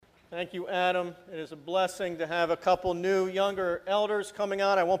Thank you, Adam. It is a blessing to have a couple new, younger elders coming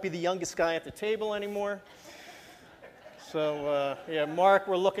on. I won't be the youngest guy at the table anymore. So, Mark,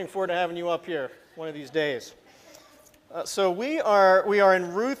 we're looking forward to having you up here one of these days. So we are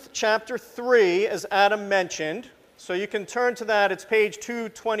in Ruth chapter 3, as Adam mentioned. So you can turn to that. It's page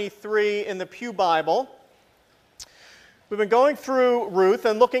 223 in the Pew Bible. We've been going through Ruth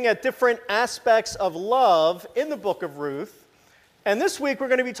and looking at different aspects of love in the book of Ruth. And this week we're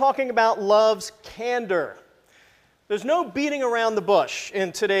going to be talking about love's candor. There's no beating around the bush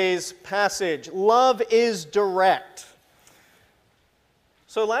in today's passage. Love is direct.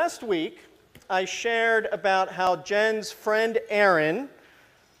 So last week I shared about how Jen's friend Erin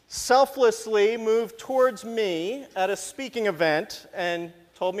selflessly moved towards me at a speaking event and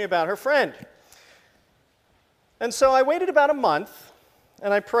told me about her friend. And so I waited about a month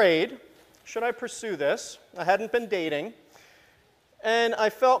and I prayed, should I pursue this? I hadn't been dating. And I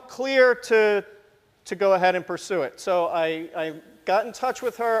felt clear to go ahead and pursue it. So I got in touch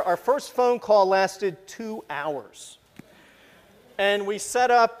with her. Our first phone call lasted 2 hours. And we set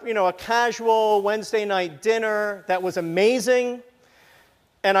up, a casual Wednesday night dinner that was amazing.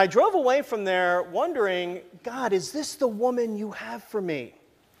 And I drove away from there wondering, God, is this the woman you have for me?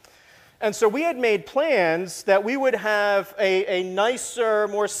 And so we had made plans that we would have a nicer,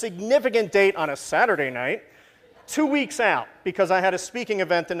 more significant date on a Saturday night, 2 weeks out, because I had a speaking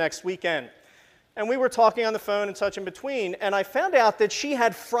event the next weekend. And we were talking on the phone and such in between, and I found out that she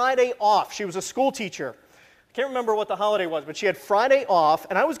had Friday off. She was a school teacher. I can't remember what the holiday was, but she had Friday off,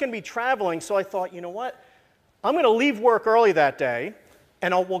 and I was going to be traveling, so I thought, you know what? I'm going to leave work early that day,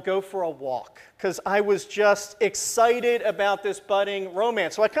 and we'll go for a walk, because I was just excited about this budding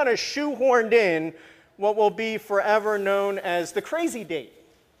romance. So I kind of shoehorned in what will be forever known as the crazy date.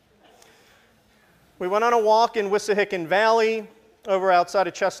 We went on a walk in Wissahickon Valley, over outside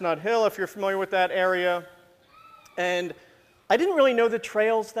of Chestnut Hill, if you're familiar with that area. And I didn't really know the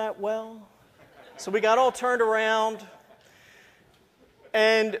trails that well. So we got all turned around.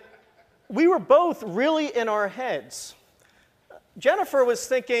 And we were both really in our heads. Jennifer was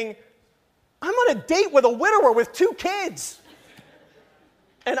thinking, I'm on a date with a widower with 2 kids.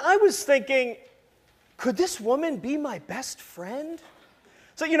 And I was thinking, could this woman be my best friend?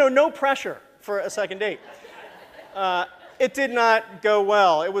 So, no pressure for a second date. It did not go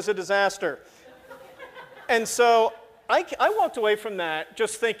well. It was a disaster. And so I walked away from that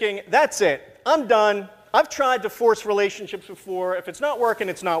just thinking, that's it. I'm done. I've tried to force relationships before. If it's not working,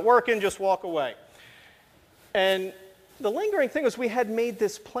 it's not working. Just walk away. And the lingering thing was we had made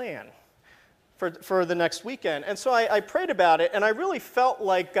this plan for the next weekend. And so I prayed about it, and I really felt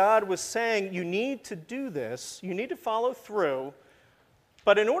like God was saying, you need to do this. You need to follow through.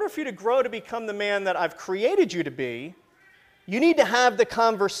 But in order for you to grow to become the man that I've created you to be, you need to have the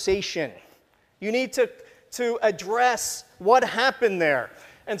conversation. You need to address what happened there.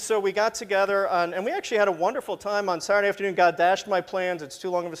 And so we got together, and we actually had a wonderful time on Saturday afternoon. God dashed my plans. It's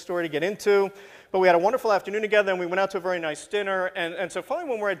too long of a story to get into. But we had a wonderful afternoon together, and we went out to a very nice dinner. And so finally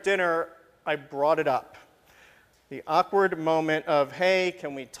when we're at dinner, I brought it up. The awkward moment of, hey,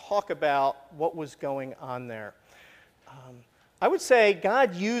 can we talk about what was going on there? I would say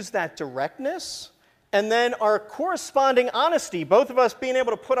God used that directness and then our corresponding honesty, both of us being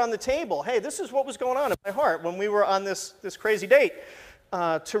able to put on the table, hey, this is what was going on in my heart when we were on this crazy date,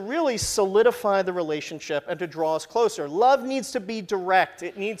 to really solidify the relationship and to draw us closer. Love needs to be direct.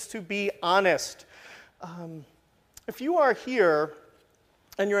 It needs to be honest. If you are here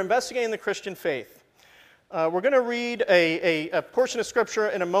and you're investigating the Christian faith, we're going to read a portion of Scripture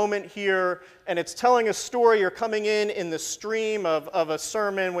in a moment here, and it's telling a story. You're coming in the stream of a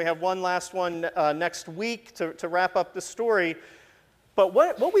sermon. We have one last one next week to wrap up the story. But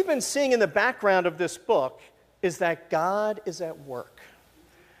what we've been seeing in the background of this book is that God is at work.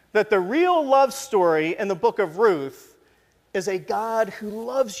 That the real love story in the book of Ruth is a God who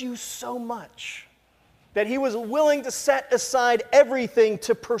loves you so much that he was willing to set aside everything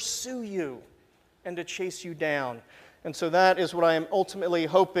to pursue you and to chase you down. And so that is what I am ultimately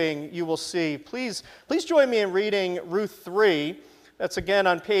hoping you will see. Please join me in reading Ruth 3. That's again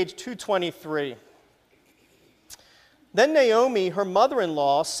on page 223. Then Naomi, her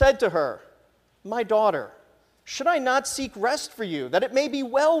mother-in-law, said to her, "My daughter, should I not seek rest for you, that it may be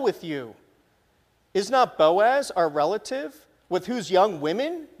well with you? Is not Boaz our relative, with whose young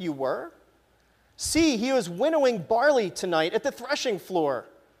women you were? See, he is winnowing barley tonight at the threshing floor.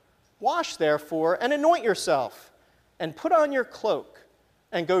 Wash, therefore, and anoint yourself, and put on your cloak,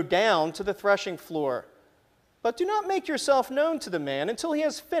 and go down to the threshing floor. But do not make yourself known to the man until he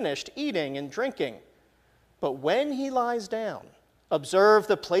has finished eating and drinking. But when he lies down, Observe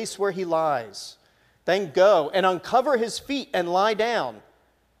the place where he lies. Then go and uncover his feet and lie down,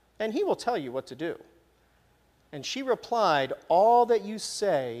 and he will tell you what to do." And she replied, "All that you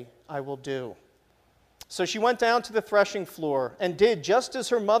say I will do." So she went down to the threshing floor and did just as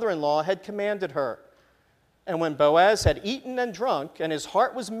her mother-in-law had commanded her. And when Boaz had eaten and drunk, and his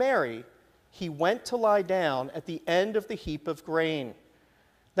heart was merry, he went to lie down at the end of the heap of grain.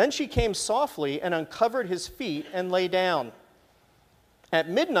 Then she came softly and uncovered his feet and lay down. At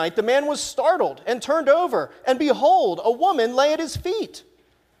midnight, the man was startled and turned over, and behold, a woman lay at his feet.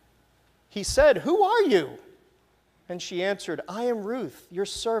 He said, "Who are you?" And she answered, "I am Ruth, your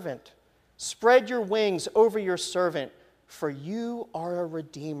servant. Spread your wings over your servant, for you are a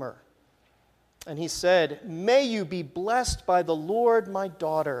redeemer." And he said, "May you be blessed by the Lord, my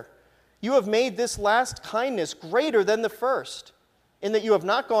daughter. You have made this last kindness greater than the first, in that you have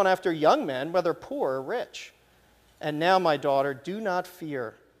not gone after young men, whether poor or rich. And now, my daughter, do not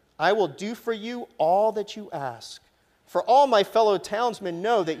fear. I will do for you all that you ask. For all my fellow townsmen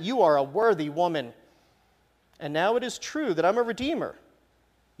know that you are a worthy woman. And now it is true that I'm a redeemer.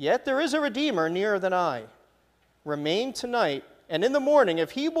 Yet there is a redeemer nearer than I. Remain tonight, and in the morning,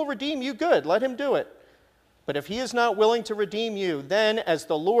 if he will redeem you, good, let him do it. But if he is not willing to redeem you, then as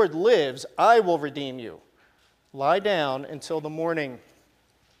the Lord lives, I will redeem you. Lie down until the morning."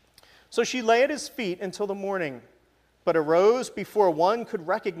 So she lay at his feet until the morning, but arose before one could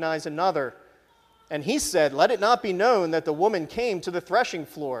recognize another. And he said, "Let it not be known that the woman came to the threshing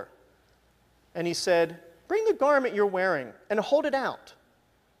floor." And he said, "Bring the garment you're wearing and hold it out."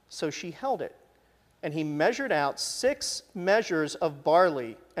 So she held it, and he measured out 6 measures of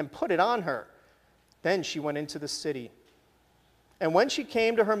barley and put it on her. Then she went into the city. And when she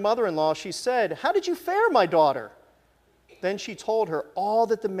came to her mother-in-law, she said, "How did you fare, my daughter?" Then she told her all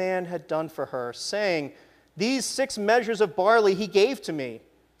that the man had done for her, saying, "These 6 measures of barley he gave to me,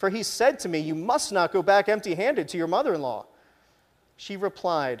 for he said to me, 'You must not go back empty-handed to your mother-in-law.' She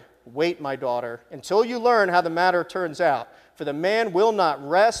replied, 'Wait, my daughter, until you learn how the matter turns out, for the man will not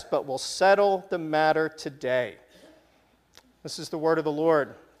rest, but will settle the matter today.'" This is the word of the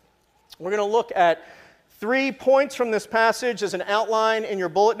Lord. We're going to look at 3 points from this passage as an outline in your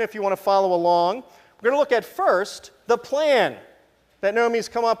bulletin if you want to follow along. We're going to look at first the plan that Naomi's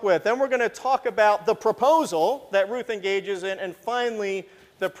come up with. Then we're going to talk about the proposal that Ruth engages in, and finally,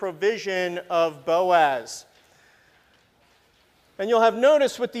 the provision of Boaz. And you'll have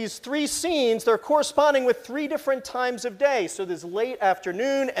noticed with these 3 scenes, they're corresponding with 3 different times of day. So there's late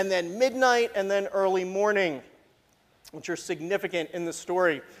afternoon, and then midnight, and then early morning, which are significant in the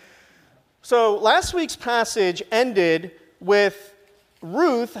story. So last week's passage ended with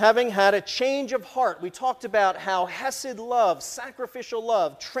Ruth having had a change of heart. We talked about how hesed love, sacrificial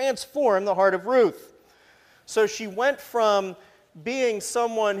love, transformed the heart of Ruth. So she went from being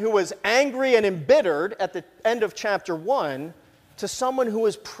someone who was angry and embittered at the end of chapter 1 to someone who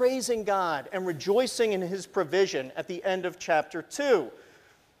was praising God and rejoicing in his provision at the end of chapter 2.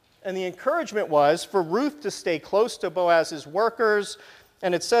 And the encouragement was for Ruth to stay close to Boaz's workers.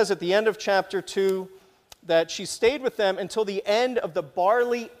 And it says at the end of chapter 2 that she stayed with them until the end of the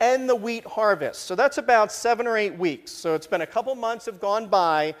barley and the wheat harvest. So that's about 7 or 8 weeks. So it's been a couple months have gone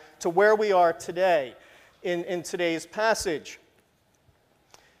by to where we are today in today's passage.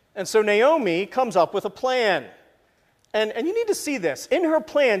 And so Naomi comes up with a plan. And you need to see this. In her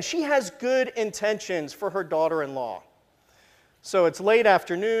plan, she has good intentions for her daughter-in-law. So it's late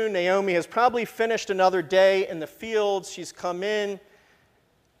afternoon. Naomi has probably finished another day in the fields. She's come in.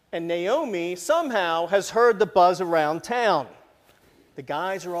 And Naomi somehow has heard the buzz around town. The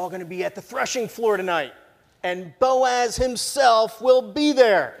guys are all going to be at the threshing floor tonight. And Boaz himself will be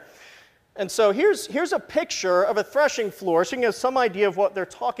there. And so here's a picture of a threshing floor, so you can get some idea of what they're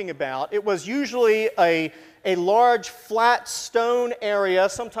talking about. It was usually a large flat stone area.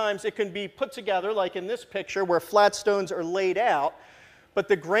 Sometimes it can be put together, like in this picture, where flat stones are laid out. But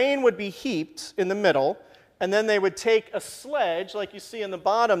the grain would be heaped in the middle, and then they would take a sledge, like you see in the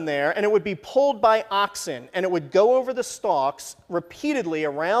bottom there, and it would be pulled by oxen, and it would go over the stalks repeatedly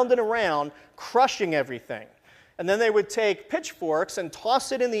around and around, crushing everything. And then they would take pitchforks and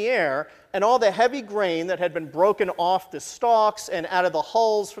toss it in the air, and all the heavy grain that had been broken off the stalks and out of the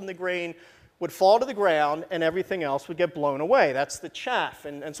hulls from the grain would fall to the ground, and everything else would get blown away. That's the chaff.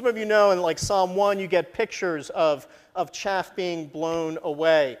 And some of you know in like Psalm 1, you get pictures of chaff being blown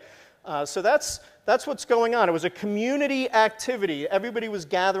away. So that's what's going on. It was a community activity. Everybody was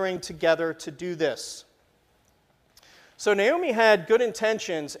gathering together to do this. So Naomi had good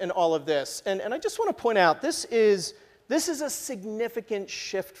intentions in all of this. And I just want to point out, this is a significant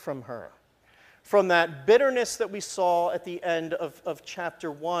shift from her. from that bitterness that we saw at the end of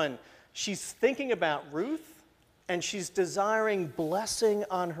chapter 1. She's thinking about Ruth, and she's desiring blessing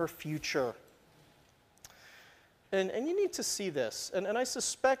on her future. And you need to see this, and I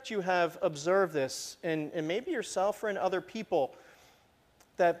suspect you have observed this in maybe yourself or in other people,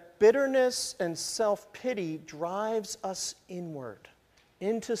 that bitterness and self-pity drives us inward,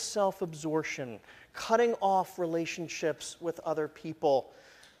 into self-absorption, cutting off relationships with other people.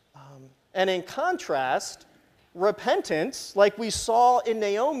 And in contrast, repentance, like we saw in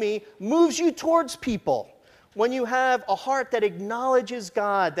Naomi, moves you towards people. When you have a heart that acknowledges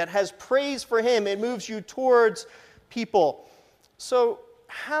God, that has praise for Him, it moves you towards people. So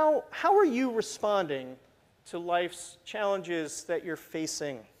how are you responding to life's challenges that you're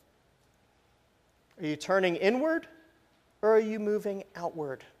facing? Are you turning inward, or are you moving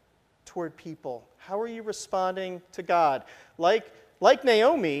outward toward people? How are you responding to God? Like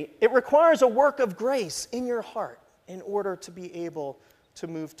Naomi, it requires a work of grace in your heart in order to be able to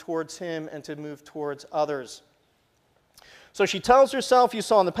move towards Him and to move towards others. So she tells herself, you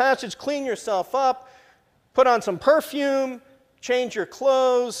saw in the passage, clean yourself up, put on some perfume, change your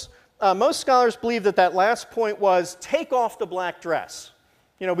clothes. Most scholars believe that last point was take off the black dress.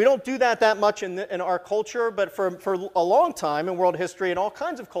 You know, we don't do that much in our culture, but for a long time in world history and all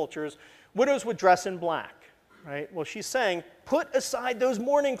kinds of cultures, widows would dress in black, right? Well, she's saying, put aside those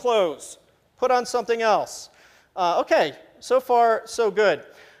mourning clothes. Put on something else. Okay, so far, so good.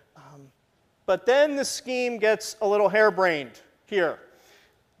 But then the scheme gets a little harebrained here.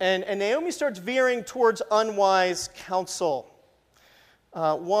 And Naomi starts veering towards unwise counsel.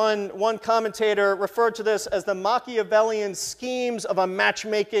 One commentator referred to this as the Machiavellian schemes of a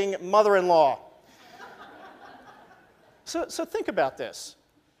matchmaking mother-in-law. So think about this.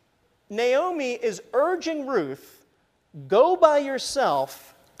 Naomi is urging Ruth, go by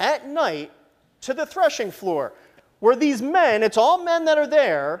yourself at night to the threshing floor, where these men, it's all men that are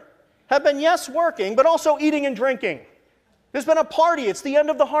there, have been, yes, working, but also eating and drinking. There's been a party. It's the end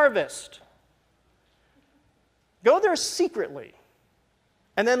of the harvest. Go there secretly,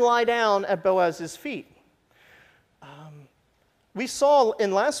 and then lie down at Boaz's feet. We saw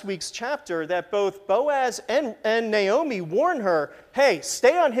in last week's chapter that both Boaz and Naomi warn her, hey,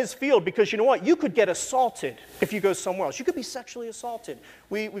 stay on his field because you know what? You could get assaulted if you go somewhere else. You could be sexually assaulted.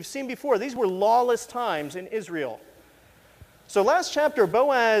 We've seen before, these were lawless times in Israel. So last chapter,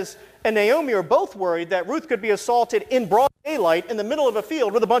 Boaz and Naomi are both worried that Ruth could be assaulted in broad daylight in the middle of a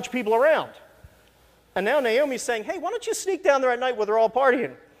field with a bunch of people around. And now Naomi's saying, hey, why don't you sneak down there at night where they're all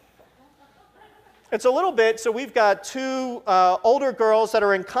partying? It's a little bit, so we've got two older girls that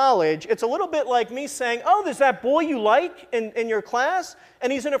are in college. It's a little bit like me saying, oh, there's that boy you like in your class, and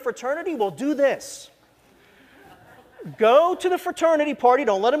he's in a fraternity? Well, do this. Go to the fraternity party.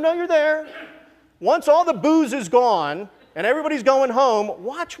 Don't let him know you're there. Once all the booze is gone and everybody's going home,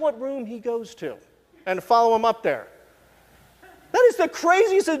 watch what room he goes to and follow him up there. That is the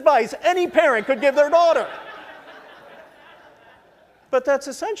craziest advice any parent could give their daughter. But that's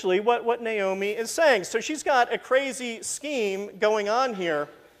essentially what Naomi is saying. So she's got a crazy scheme going on here.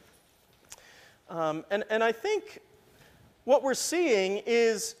 And I think what we're seeing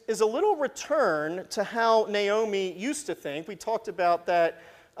is a little return to how Naomi used to think. We talked about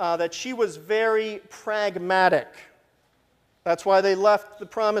that she was very pragmatic. That's why they left the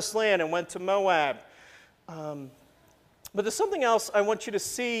promised land and went to Moab. But there's something else I want you to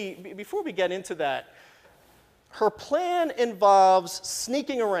see before we get into that. Her plan involves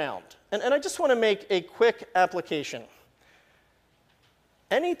sneaking around. And I just want to make a quick application.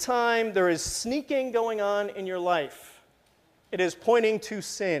 Anytime there is sneaking going on in your life, it is pointing to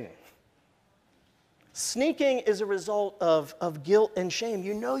sin. Sneaking is a result of guilt and shame.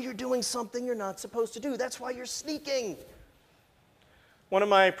 You know you're doing something you're not supposed to do. That's why you're sneaking. One of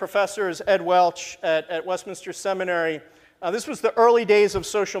my professors, Ed Welch at Westminster Seminary, this was the early days of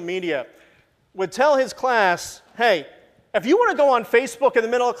social media, would tell his class, hey, if you want to go on Facebook in the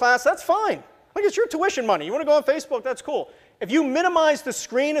middle of class, that's fine. Like, it's your tuition money. You want to go on Facebook, that's cool. If you minimize the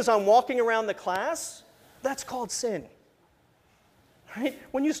screen as I'm walking around the class, that's called sin. Right?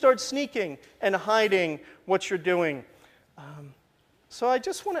 When you start sneaking and hiding what you're doing. So I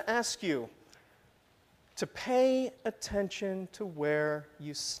just want to ask you to pay attention to where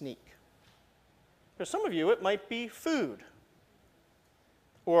you sneak. For some of you, it might be food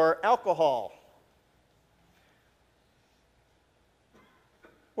or alcohol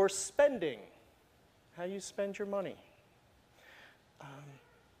or spending, how you spend your money.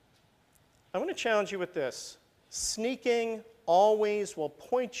 I want to challenge you with this. Sneaking always will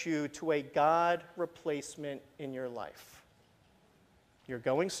point you to a God replacement in your life. You're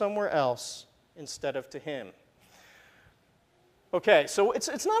going somewhere else instead of to him. Okay, so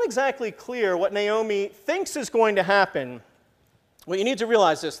it's not exactly clear what Naomi thinks is going to happen. Well, you need to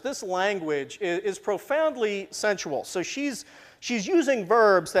realize this language is profoundly sensual. So she's using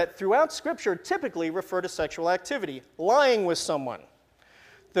verbs that throughout Scripture typically refer to sexual activity. Lying with someone.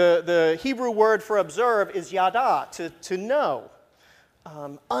 The Hebrew word for observe is yada, to know.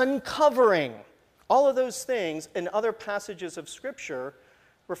 Uncovering. All of those things in other passages of Scripture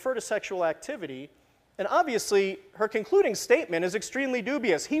refer to sexual activity. And obviously, her concluding statement is extremely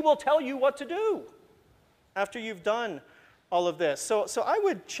dubious. He will tell you what to do after you've done all of this. So I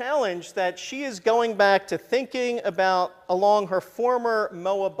would challenge that she is going back to thinking about along her former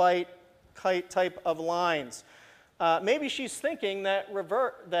Moabite type of lines. Maybe she's thinking that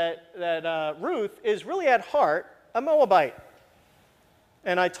Ruth is really at heart a Moabite.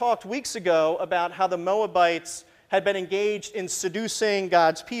 And I talked weeks ago about how the Moabites had been engaged in seducing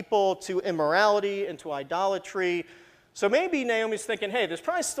God's people to immorality and to idolatry. So maybe Naomi's thinking, hey, there's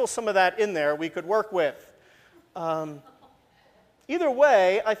probably still some of that in there we could work with. Either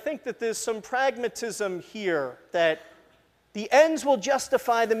way, I think that there's some pragmatism here, that the ends will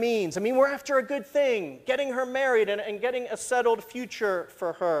justify the means. I mean, we're after a good thing, getting her married and getting a settled future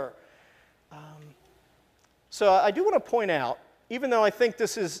for her. So I do want to point out, even though I think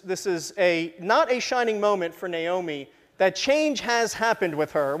this is not a shining moment for Naomi, that change has happened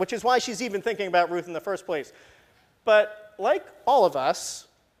with her, which is why she's even thinking about Ruth in the first place. But like all of us,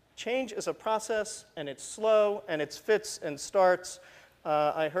 change is a process, and it's slow, and it's fits and starts.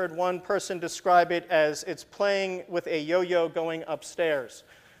 I heard one person describe it as it's playing with a yo-yo going upstairs.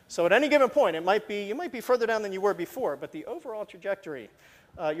 So at any given point, you might be further down than you were before, but the overall trajectory,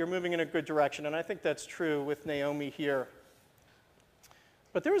 you're moving in a good direction, and I think that's true with Naomi here.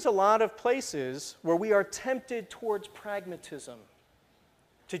 But there's a lot of places where we are tempted towards pragmatism,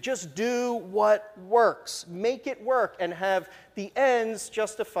 to just do what works, make it work, and have the ends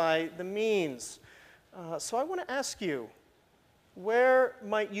justify the means. So I want to ask you, where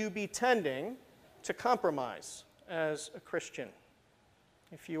might you be tending to compromise as a Christian,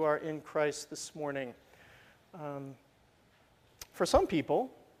 if you are in Christ this morning? For some people,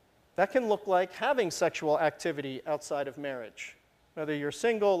 that can look like having sexual activity outside of marriage, whether you're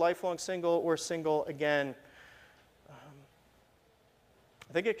single, lifelong single, or single again.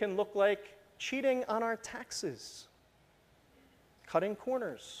 I think it can look like cheating on our taxes, cutting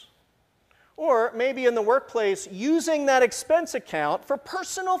corners, or maybe in the workplace, using that expense account for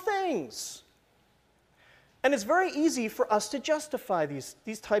personal things. And it's very easy for us to justify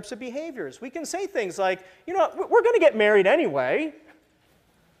these types of behaviors. We can say things like, you know, we're going to get married anyway,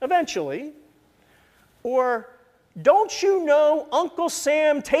 eventually. Or, don't you know Uncle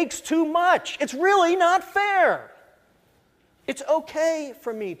Sam takes too much? It's really not fair. It's okay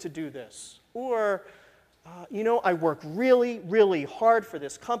for me to do this. Or, you know, I work really, really hard for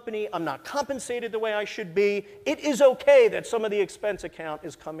this company. I'm not compensated the way I should be. It is okay that some of the expense account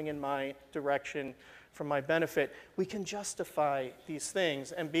is coming in my direction for my benefit. We can justify these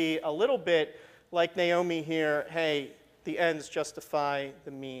things and be a little bit like Naomi here, hey, the ends justify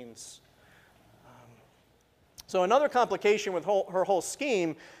the means. So another complication with her whole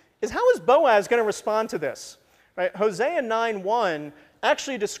scheme is, how is Boaz going to respond to this? Right? Hosea 9:1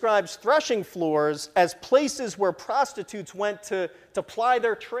 actually describes threshing floors as places where prostitutes went to ply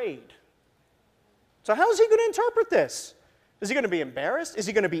their trade. So how is he going to interpret this? Is he going to be embarrassed? Is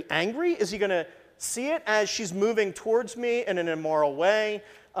he going to be angry? Is he going to see it as she's moving towards me in an immoral way?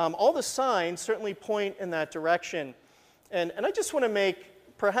 All the signs certainly point in that direction. And I just want to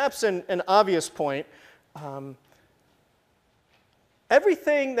make perhaps an obvious point.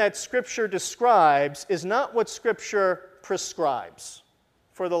 Everything that Scripture describes is not what Scripture prescribes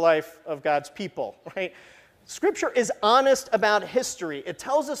for the life of God's people, right? Scripture is honest about history. It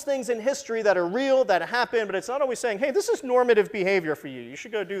tells us things in history that are real, that happen, but it's not always saying, hey, this is normative behavior for you. You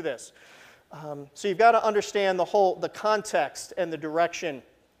should go do this. So you've got to understand the context and the direction.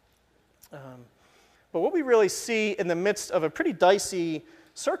 But what we really see in the midst of a pretty dicey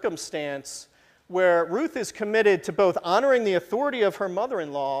circumstance, where Ruth is committed to both honoring the authority of her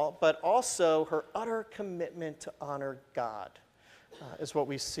mother-in-law, but also her utter commitment to honor God, is what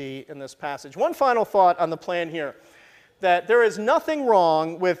we see in this passage. One final thought on the plan here, that there is nothing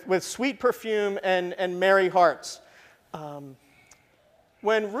wrong with sweet perfume and merry hearts.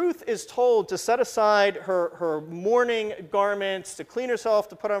 When Ruth is told to set aside her mourning garments, to clean herself,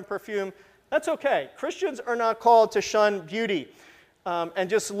 to put on perfume, that's okay. Christians are not called to shun beauty. And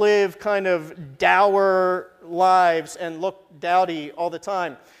just live kind of dour lives and look dowdy all the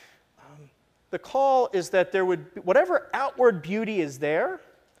time. The call is that there would, whatever outward beauty is there,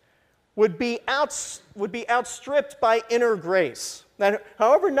 would be outstripped by inner grace. That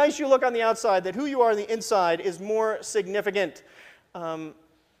however nice you look on the outside, that who you are on the inside is more significant.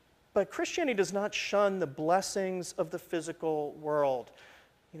 But Christianity does not shun the blessings of the physical world.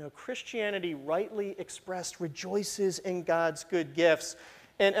 Christianity, rightly expressed, rejoices in God's good gifts.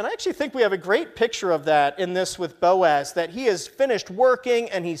 And I actually think we have a great picture of that in this with Boaz, that he has finished working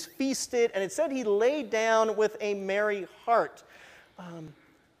and he's feasted, and it said he laid down with a merry heart.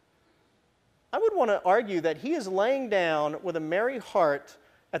 I would want to argue that he is laying down with a merry heart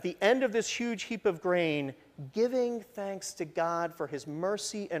at the end of this huge heap of grain, giving thanks to God for his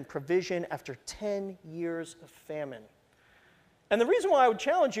mercy and provision after 10 years of famine. And the reason why I would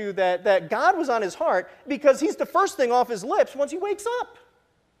challenge you that God was on his heart, because he's the first thing off his lips once he wakes up.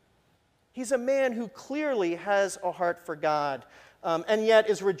 He's a man who clearly has a heart for God, and yet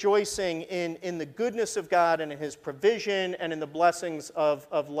is rejoicing in the goodness of God and in his provision and in the blessings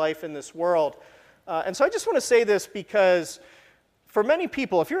of life in this world. And so I just want to say this because for many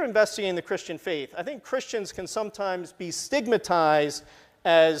people, if you're investing in the Christian faith, I think Christians can sometimes be stigmatized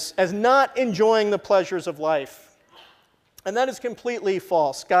as not enjoying the pleasures of life. And that is completely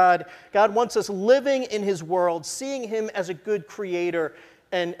false. God wants us living in his world, seeing him as a good creator,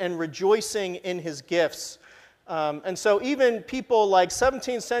 and rejoicing in his gifts. And so even people like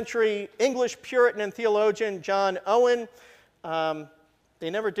 17th century English Puritan and theologian John Owen, they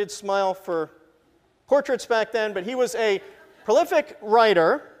never did smile for portraits back then, but he was a prolific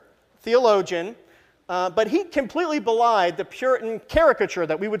writer, theologian, but he completely belied the Puritan caricature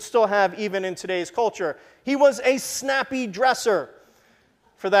that we would still have even in today's culture. He was a snappy dresser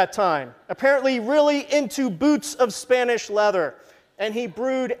for that time, apparently really into boots of Spanish leather, and he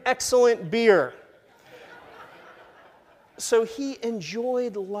brewed excellent beer. So he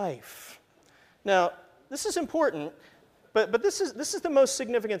enjoyed life. Now, this is important, but this is the most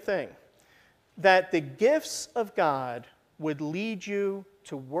significant thing, that the gifts of God would lead you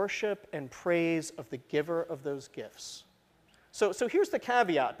to worship and praise of the giver of those gifts. So here's the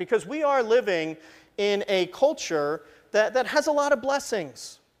caveat, because we are living in a culture that has a lot of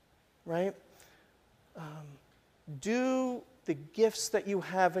blessings, right? Do the gifts that you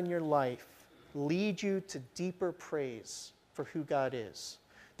have in your life lead you to deeper praise for who God is?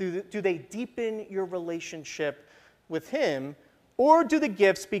 Do they deepen your relationship with him, or do the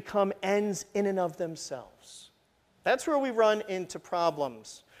gifts become ends in and of themselves? That's where we run into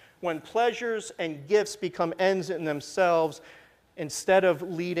problems, when pleasures and gifts become ends in themselves instead of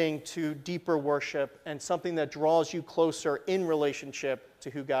leading to deeper worship and something that draws you closer in relationship to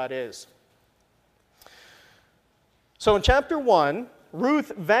who God is. So in chapter 1,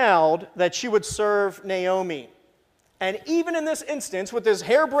 Ruth vowed that she would serve Naomi. And even in this instance, with this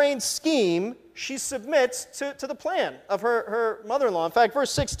harebrained scheme, she submits to the plan of her mother-in-law. In fact,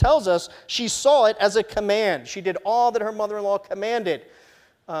 verse 6 tells us she saw it as a command. She did all that her mother-in-law commanded.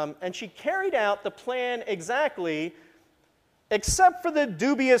 And she carried out the plan exactly, except for the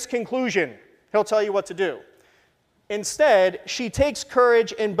dubious conclusion. He'll tell you what to do. Instead, she takes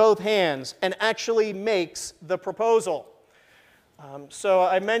courage in both hands and actually makes the proposal. So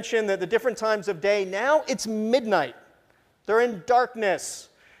I mentioned that the different times of day, now it's midnight. They're in darkness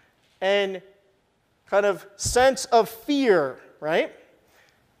and kind of sense of fear, right?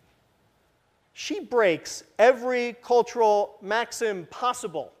 She breaks every cultural maxim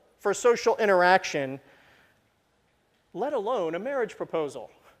possible for social interaction, let alone a marriage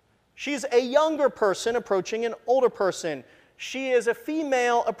proposal. She's a younger person approaching an older person. She is a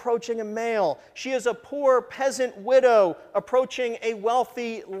female approaching a male. She is a poor peasant widow approaching a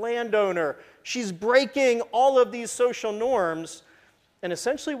wealthy landowner. She's breaking all of these social norms, and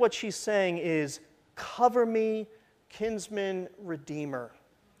essentially what she's saying is, cover me, kinsman redeemer.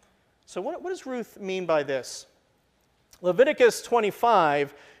 So what does Ruth mean by this? Leviticus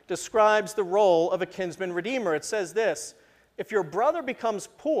 25 describes the role of a kinsman redeemer. It says this: if your brother becomes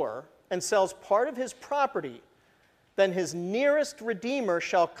poor and sells part of his property, then his nearest redeemer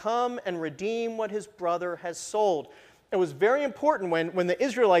shall come and redeem what his brother has sold. It was very important when the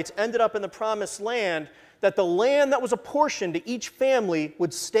Israelites ended up in the promised land that the land that was apportioned to each family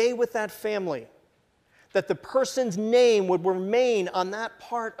would stay with that family, that the person's name would remain on that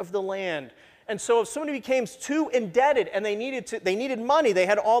part of the land. And so if somebody became too indebted and they needed money, they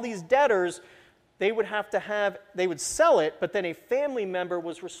had all these debtors, they would sell it, but then a family member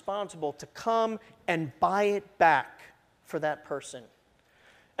was responsible to come and buy it back for that person.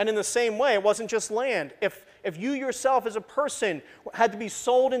 And in the same way, it wasn't just land. If you yourself as a person had to be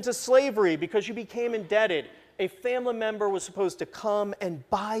sold into slavery because you became indebted, a family member was supposed to come and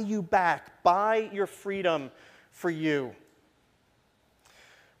buy you back, buy your freedom for you.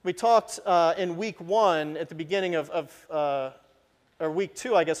 We talked in week 1 at the beginning or week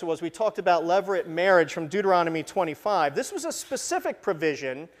 2, I guess it was, we talked about levirate marriage from Deuteronomy 25. This was a specific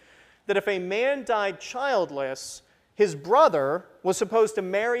provision that if a man died childless, his brother was supposed to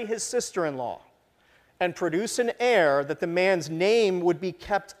marry his sister-in-law and produce an heir that the man's name would be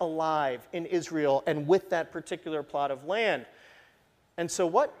kept alive in Israel and with that particular plot of land. And so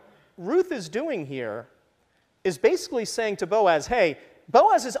what Ruth is doing here is basically saying to Boaz, hey,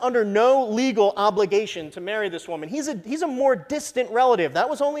 Boaz is under no legal obligation to marry this woman. He's a more distant relative. That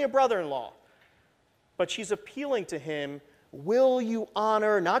was only a brother-in-law. But she's appealing to him, will you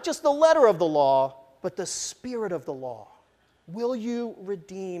honor not just the letter of the law, but the spirit of the law? Will you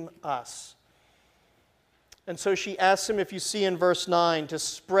redeem us? And so she asks him, if you see in verse 9, to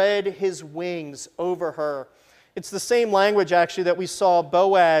spread his wings over her. It's the same language, actually, that we saw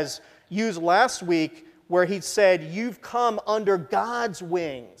Boaz use last week, where he said, you've come under God's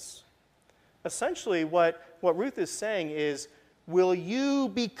wings. Essentially, what Ruth is saying is, will you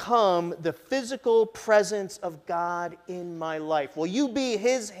become the physical presence of God in my life? Will you be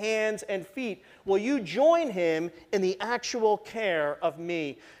his hands and feet? Will you join him in the actual care of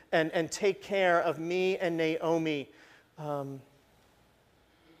me and take care of me and Naomi? And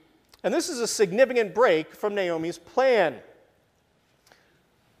this is a significant break from Naomi's plan.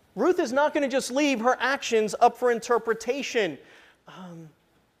 Ruth is not going to just leave her actions up for interpretation.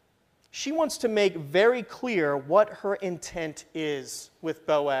 She wants to make very clear what her intent is with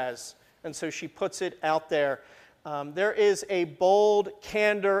Boaz, and so she puts it out there. There is a bold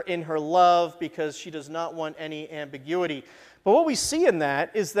candor in her love because she does not want any ambiguity. But what we see in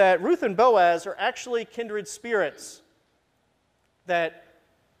that is that Ruth and Boaz are actually kindred spirits, that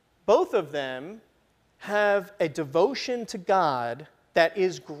both of them have a devotion to God that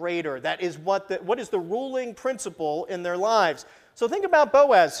is greater. That is what is the ruling principle in their lives. So think about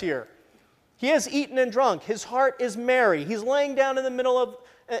Boaz here. He has eaten and drunk. His heart is merry. He's laying down in the middle of,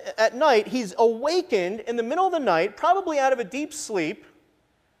 at night. He's awakened in the middle of the night, probably out of a deep sleep,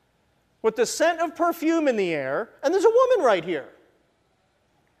 with the scent of perfume in the air, and there's a woman right here.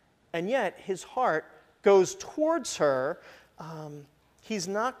 And yet, his heart goes towards her. He's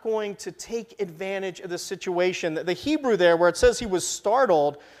not going to take advantage of the situation. The Hebrew there, where it says he was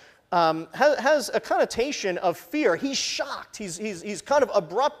startled, has a connotation of fear. He's shocked. He's kind of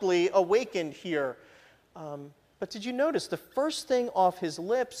abruptly awakened here. But did you notice the first thing off his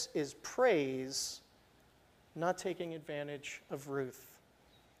lips is praise, not taking advantage of Ruth.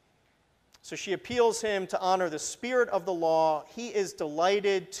 So she appeals him to honor the spirit of the law. He is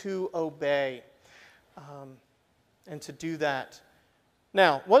delighted to obey and to do that.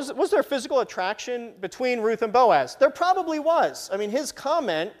 Now, was there physical attraction between Ruth and Boaz? There probably was. I mean, his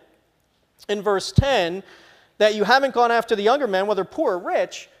comment in verse 10 that you haven't gone after the younger men, whether poor or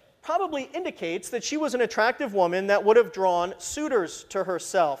rich, probably indicates that she was an attractive woman that would have drawn suitors to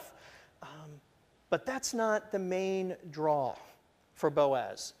herself. But that's not the main draw for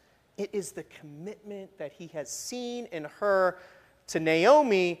Boaz. It is the commitment that he has seen in her to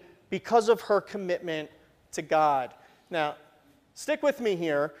Naomi because of her commitment to God. Now, stick with me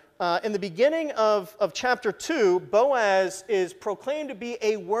here. In the beginning of chapter 2, Boaz is proclaimed to be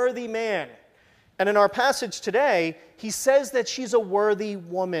a worthy man. And in our passage today, he says that she's a worthy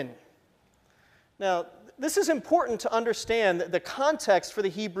woman. Now, this is important to understand the context for the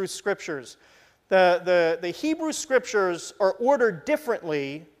Hebrew Scriptures. The Hebrew Scriptures are ordered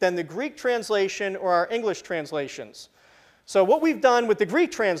differently than the Greek translation or our English translations. So what we've done with the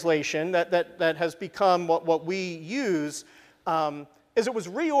Greek translation that has become what we use is it was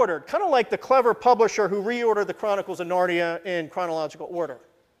reordered, kind of like the clever publisher who reordered the Chronicles of Narnia in chronological order,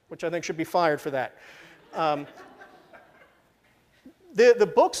 which I think should be fired for that.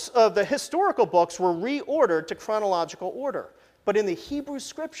 The books of the historical books were reordered to chronological order. But in the Hebrew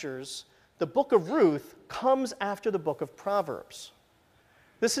Scriptures, the book of Ruth comes after the book of Proverbs.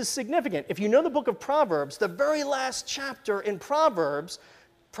 This is significant. If you know the book of Proverbs, the very last chapter in Proverbs,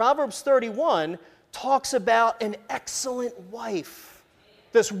 Proverbs 31, talks about an excellent wife,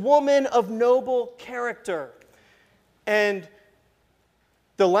 this woman of noble character. And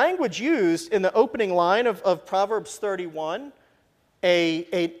the language used in the opening line of Proverbs 31,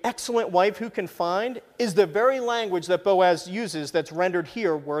 an excellent wife who can find, is the very language that Boaz uses that's rendered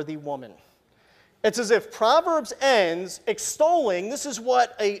here, worthy woman. It's as if Proverbs ends extolling, this is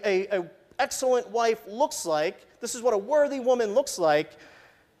what an excellent wife looks like, this is what a worthy woman looks like,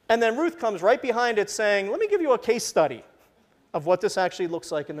 and then Ruth comes right behind it saying, let me give you a case study of what this actually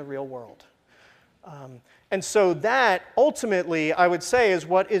looks like in the real world. And so that, ultimately, I would say, is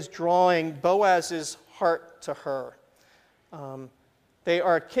what is drawing Boaz's heart to her. They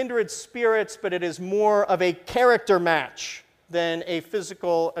are kindred spirits, but it is more of a character match than a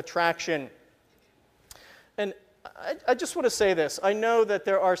physical attraction. And I just want to say this. I know that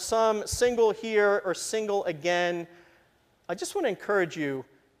there are some single here or single again. I just want to encourage you,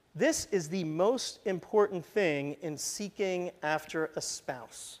 this is the most important thing in seeking after a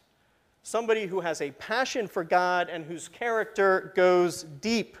spouse. Somebody who has a passion for God and whose character goes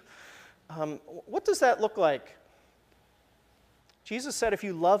deep. What does that look like? Jesus said, if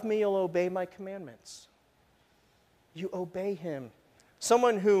you love me, you'll obey my commandments. You obey him.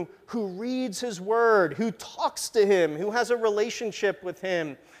 Someone who reads his word, who talks to him, who has a relationship with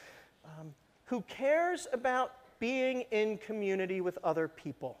him, who cares about being in community with other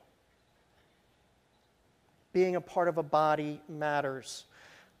people. Being a part of a body matters.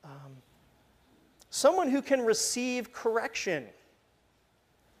 Someone who can receive correction.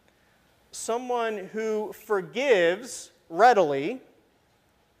 Someone who forgives readily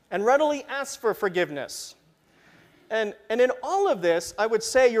and readily asks for forgiveness. And in all of this, I would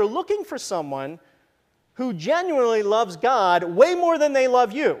say you're looking for someone who genuinely loves God way more than they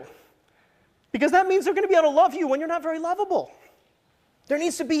love you. Because that means they're going to be able to love you when you're not very lovable. There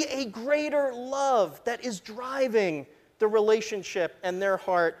needs to be a greater love that is driving the relationship and their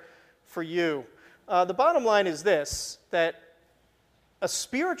heart for you. The bottom line is this, that a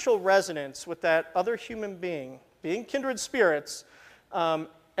spiritual resonance with that other human being kindred spirits,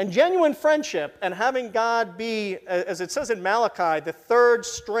 and genuine friendship, and having God be, as it says in Malachi, the third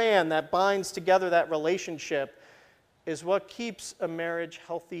strand that binds together that relationship, is what keeps a marriage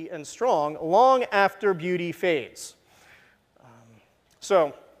healthy and strong long after beauty fades.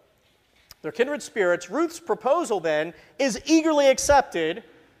 So, they're kindred spirits. Ruth's proposal, then, is eagerly accepted,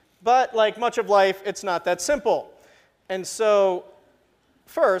 but like much of life, it's not that simple. And so,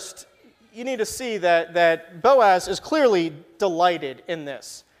 first, you need to see that Boaz is clearly delighted in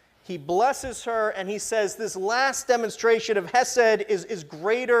this. He blesses her, and he says this last demonstration of Hesed is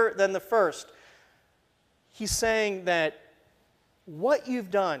greater than the first. He's saying that what you've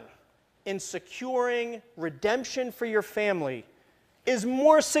done in securing redemption for your family is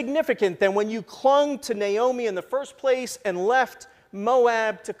more significant than when you clung to Naomi in the first place and left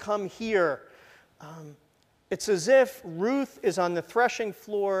Moab to come here. It's as if Ruth is on the threshing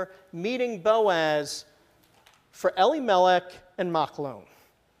floor meeting Boaz for Elimelech and Machlon.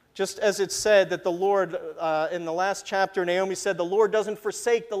 Just as it said that the Lord, in the last chapter, Naomi said, the Lord doesn't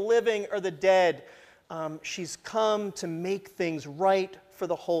forsake the living or the dead. She's come to make things right for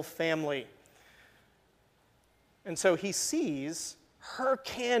the whole family. And so he sees her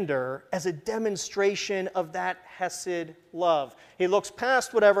candor as a demonstration of that Hesed love. He looks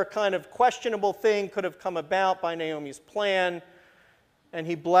past whatever kind of questionable thing could have come about by Naomi's plan, and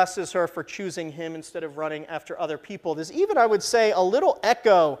he blesses her for choosing him instead of running after other people. There's even, I would say, a little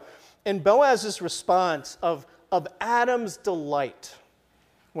echo in Boaz's response of Adam's delight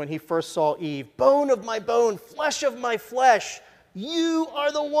when he first saw Eve. Bone of my bone, flesh of my flesh, you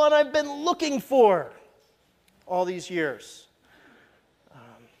are the one I've been looking for all these years.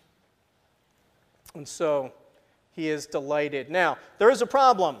 And so he is delighted. Now, there is a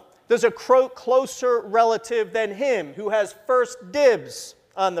problem. There's a closer relative than him who has first dibs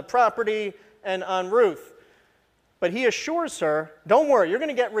on the property and on Ruth. But he assures her, don't worry, you're going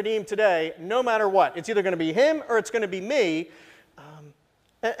to get redeemed today no matter what. It's either going to be him or it's going to be me.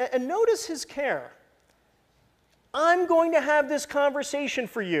 And notice his care. I'm going to have this conversation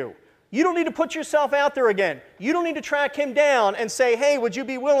for you. You don't need to put yourself out there again. You don't need to track him down and say, hey, would you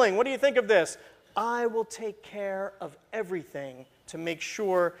be willing? What do you think of this? I will take care of everything to make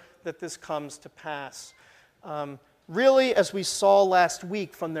sure that this comes to pass. Really, as we saw last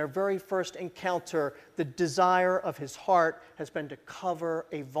week from their very first encounter, the desire of his heart has been to cover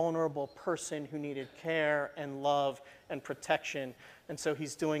a vulnerable person who needed care and love and protection. And so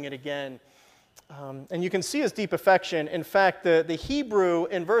he's doing it again. And you can see his deep affection. In fact, the Hebrew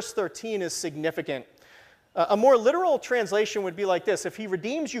in verse 13 is significant. A more literal translation would be like this: if he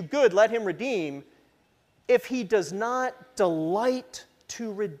redeems you, good, let him redeem. If he does not delight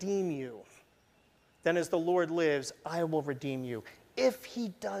to redeem you, then as the Lord lives, I will redeem you. If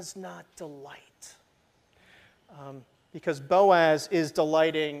he does not delight. Because Boaz is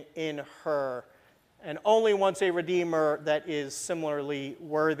delighting in her, and only wants a redeemer that is similarly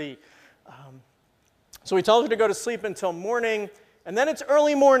worthy. So he tells her to go to sleep until morning, and then it's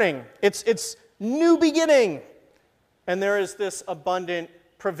early morning. It's new beginning. And there is this abundant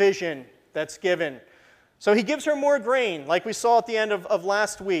provision that's given. So he gives her more grain, like we saw at the end of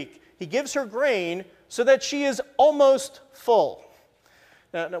last week. He gives her grain so that she is almost full.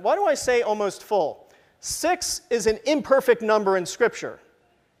 Now, why do I say almost full? 6 is an imperfect number in Scripture.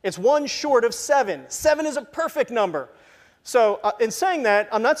 It's one short of 7. 7 is a perfect number. So in saying that,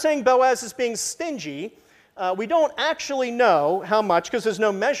 I'm not saying Boaz is being stingy. We don't actually know how much because there's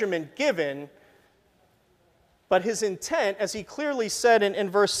no measurement given. But his intent, as he clearly said in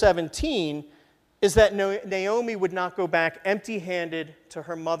verse 17, is that Naomi would not go back empty-handed to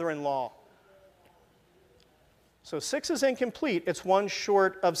her mother-in-law. So 6 is incomplete. It's one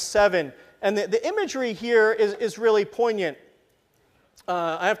short of 7. And the imagery here is really poignant.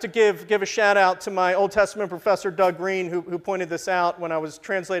 I have to give a shout out to my Old Testament professor, Doug Green, who pointed this out when I was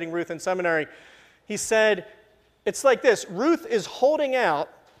translating Ruth in seminary. He said, it's like this. Ruth is hold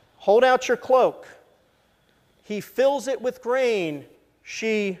out your cloak. He fills it with grain.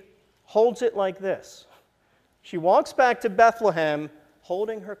 She holds it like this. She walks back to Bethlehem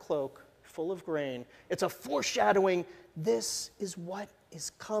holding her cloak full of grain. It's a foreshadowing. This is what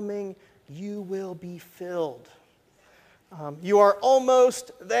is coming. You will be filled. You are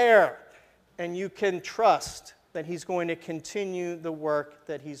almost there, and you can trust that he's going to continue the work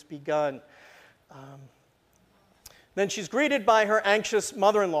that he's begun. Then she's greeted by her anxious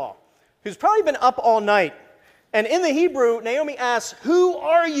mother-in-law, who's probably been up all night. And in the Hebrew, Naomi asks, "Who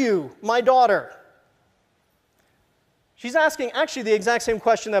are you, my daughter?" She's asking actually the exact same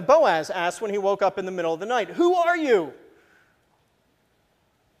question that Boaz asked when he woke up in the middle of the night. Who are you?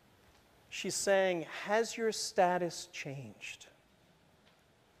 She's saying, has your status changed?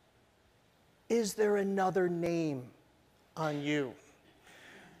 Is there another name on you?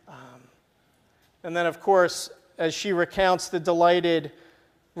 And then, of course, as she recounts the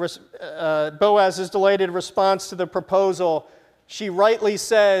Boaz's delighted response to the proposal, she rightly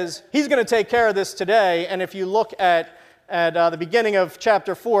says, he's going to take care of this today. And if you look at the beginning of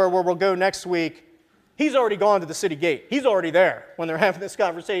chapter 4, where we'll go next week, he's already gone to the city gate. He's already there when they're having this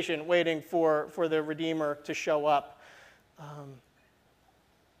conversation, waiting for the Redeemer to show up.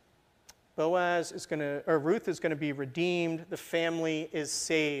 Ruth is going to be redeemed. The family is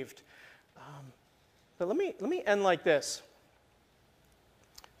saved. But let me end like this.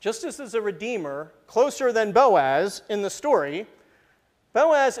 Just as there's a Redeemer closer than Boaz in the story,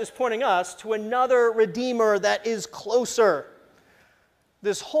 Boaz is pointing us to another Redeemer that is closer.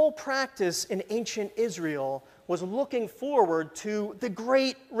 This whole practice in ancient Israel was looking forward to the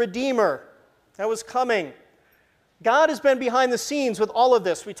great Redeemer that was coming. God has been behind the scenes with all of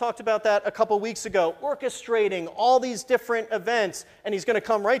this. We talked about that a couple weeks ago, orchestrating all these different events, and he's going to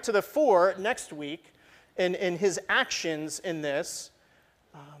come right to the fore next week in his actions in this.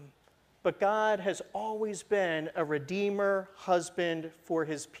 But God has always been a Redeemer, husband for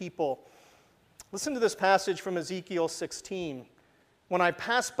his people. Listen to this passage from Ezekiel 16. When I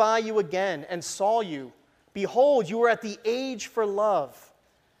passed by you again and saw you, behold, you were at the age for love.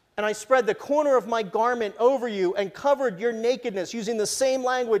 And I spread the corner of my garment over you and covered your nakedness, using the same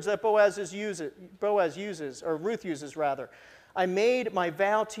language that Ruth uses. I made my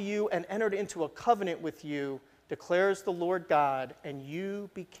vow to you and entered into a covenant with you, declares the Lord God, and you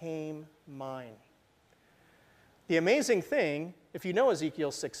became mine. The amazing thing, if you know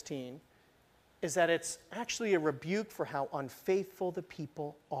Ezekiel 16, is that it's actually a rebuke for how unfaithful the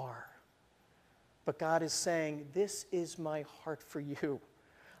people are. But God is saying, this is my heart for you.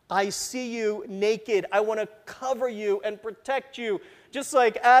 I see you naked. I want to cover you and protect you. Just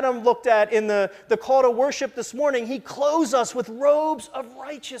like Adam looked at in the call to worship this morning, he clothes us with robes of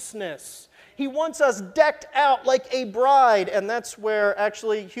righteousness. He wants us decked out like a bride, and that's where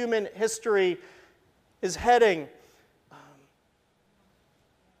actually human history is heading.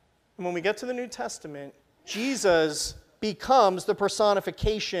 And when we get to the New Testament, Jesus becomes the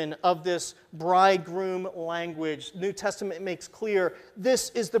personification of this bridegroom language. New Testament makes clear this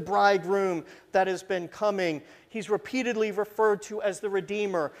is the bridegroom that has been coming. He's repeatedly referred to as the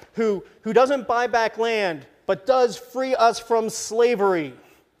Redeemer, who doesn't buy back land, but does free us from slavery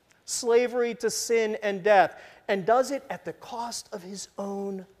to sin and death, and does it at the cost of his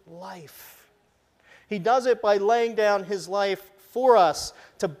own life. He does it by laying down his life for us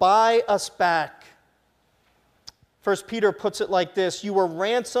to buy us back. 1 Peter puts it like this: you were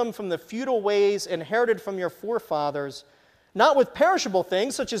ransomed from the futile ways inherited from your forefathers, not with perishable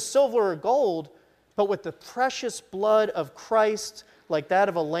things such as silver or gold, but with the precious blood of Christ, like that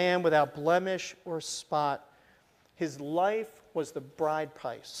of a lamb without blemish or spot. His life was the bride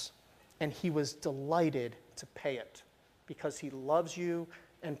price, and he was delighted to pay it because he loves you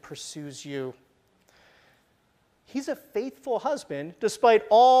and pursues you. He's a faithful husband despite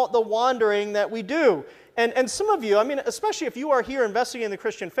all the wandering that we do. And some of you, especially if you are here investigating the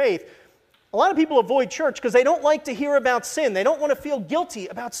Christian faith, a lot of people avoid church because they don't like to hear about sin. They don't want to feel guilty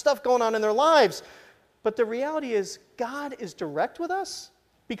about stuff going on in their lives. But the reality is, God is direct with us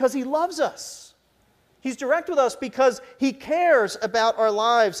because he loves us. He's direct with us because he cares about our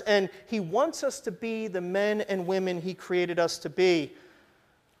lives, and he wants us to be the men and women he created us to be.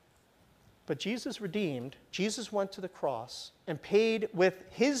 But Jesus redeemed, Jesus went to the cross and paid with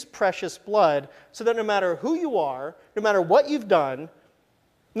his precious blood so that no matter who you are, no matter what you've done,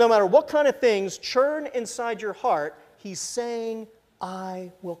 no matter what kind of things churn inside your heart, he's saying,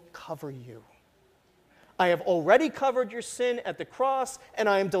 I will cover you. I have already covered your sin at the cross, and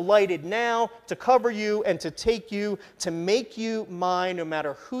I am delighted now to cover you and to take you, to make you mine, no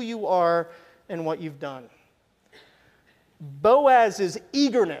matter who you are and what you've done. Boaz's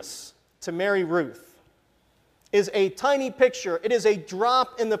eagerness to marry Ruth is a tiny picture. It is a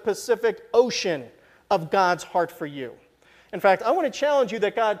drop in the Pacific Ocean of God's heart for you. In fact, I want to challenge you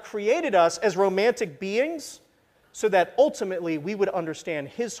that God created us as romantic beings so that ultimately we would understand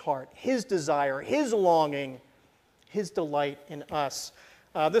his heart, his desire, his longing, his delight in us.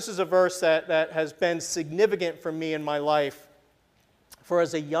 This is a verse that has been significant for me in my life. For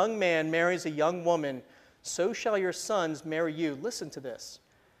as a young man marries a young woman, so shall your sons marry you. Listen to this.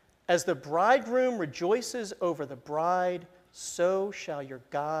 As the bridegroom rejoices over the bride, so shall your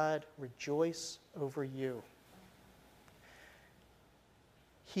God rejoice over you.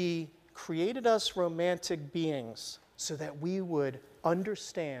 He created us romantic beings so that we would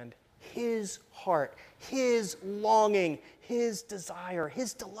understand his heart, his longing, his desire,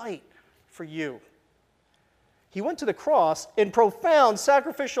 his delight for you. He went to the cross in profound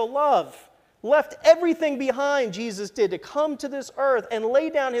sacrificial love, left everything behind, Jesus did, to come to this earth and lay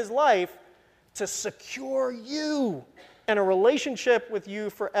down his life to secure you and a relationship with you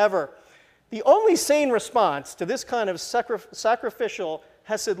forever. The only sane response to this kind of sacrificial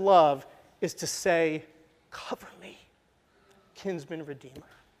Hesed love is to say, cover me, kinsman redeemer.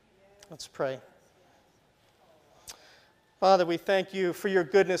 Let's pray. Father, we thank you for your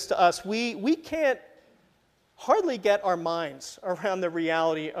goodness to us. We can't hardly get our minds around the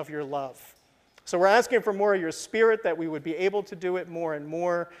reality of your love. So we're asking for more of your Spirit, that we would be able to do it more and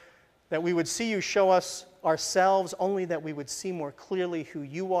more, that we would see you show us ourselves, only that we would see more clearly who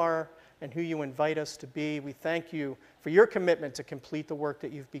you are and who you invite us to be. We thank you for your commitment to complete the work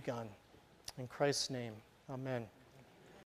that you've begun. In Christ's name, amen.